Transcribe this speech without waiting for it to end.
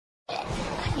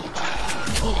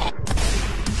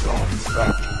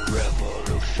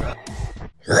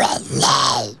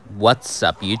What's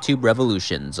up, YouTube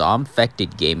Revolution?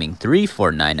 ZombfectedGaming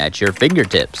 349 at your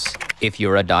fingertips. If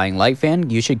you're a Dying Light fan,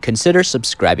 you should consider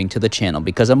subscribing to the channel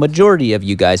because a majority of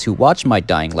you guys who watch my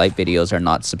Dying Light videos are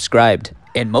not subscribed.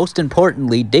 And most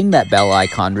importantly, ding that bell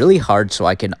icon really hard so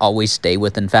I can always stay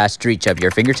within fast reach of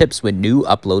your fingertips when new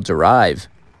uploads arrive.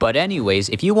 But anyways,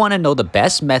 if you want to know the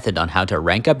best method on how to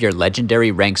rank up your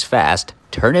legendary ranks fast,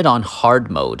 turn it on hard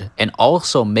mode, and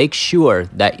also make sure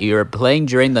that you're playing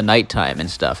during the nighttime and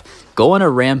stuff. Go on a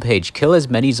rampage, kill as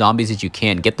many zombies as you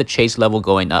can, get the chase level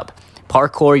going up.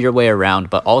 Parkour your way around,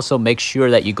 but also make sure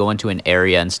that you go into an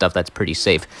area and stuff that's pretty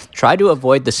safe. Try to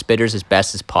avoid the spitters as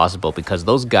best as possible because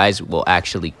those guys will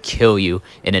actually kill you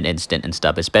in an instant and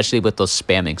stuff, especially with those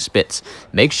spamming spits.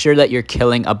 Make sure that you're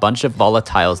killing a bunch of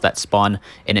volatiles that spawn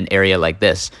in an area like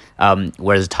this,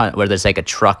 where there's like a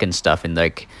truck and stuff, and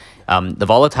like the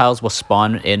volatiles will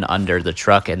spawn in under the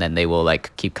truck and then they will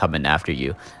like keep coming after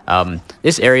you.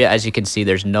 This area, as you can see,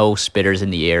 there's no spitters in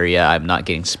the area. I'm not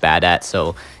getting spat at,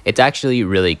 so it's actually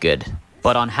really good.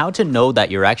 But on how to know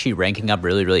that you're actually ranking up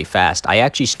really fast, I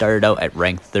actually started out at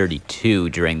rank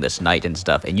 32 during this night and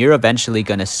stuff, and you're eventually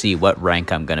going to see what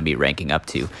rank I'm going to be ranking up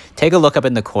to. Take a look up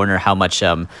in the corner how much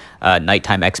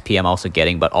nighttime XP I'm also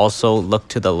getting, but also look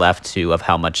to the left too of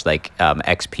how much like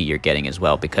XP you're getting as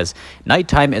well, because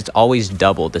nighttime is always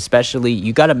doubled. Especially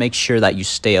you got to make sure that you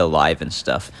stay alive and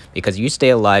stuff, because you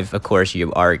stay alive, of course,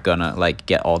 you are gonna like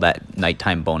get all that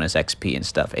nighttime bonus XP and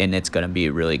stuff, and it's gonna be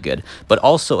really good. But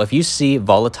also, if you see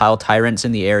volatile tyrants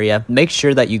in the area, make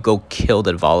sure that you go kill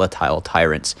the volatile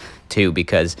tyrants too,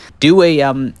 because do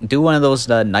one of those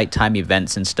nighttime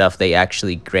events and stuff. They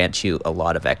actually grant you a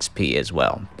lot of XP as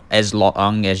well, as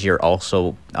long as you're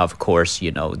also, of course,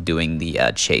 you know, doing the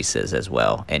chases as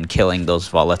well and killing those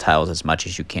volatiles as much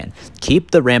as you can.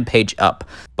 Keep the rampage up.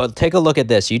 But take a look at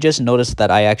this. You just noticed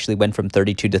that I actually went from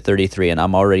 32 to 33, and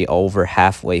I'm already over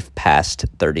halfway past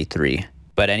 33.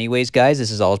 But anyways, guys, this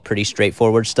is all pretty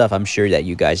straightforward stuff. I'm sure that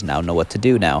you guys now know what to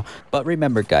do now. But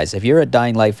remember, guys, if you're a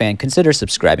Dying Light fan, consider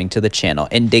subscribing to the channel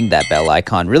and ding that bell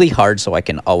icon really hard so I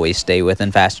can always stay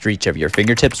within fast reach of your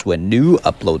fingertips when new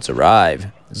uploads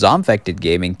arrive.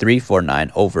 ZombfectedGaming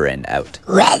 349 over and out.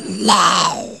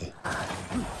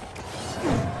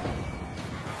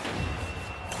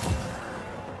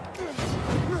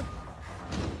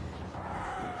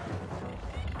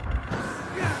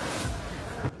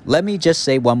 Let me just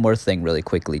say one more thing really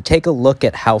quickly. Take a look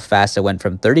at how fast I went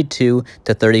from 32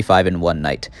 to 35 in one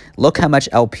night. Look how much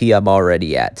LP I'm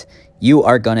already at. You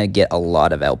are gonna get a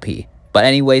lot of LP. But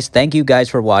anyways, thank you guys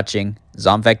for watching.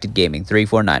 ZombfectedGaming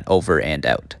 349 over and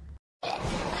out.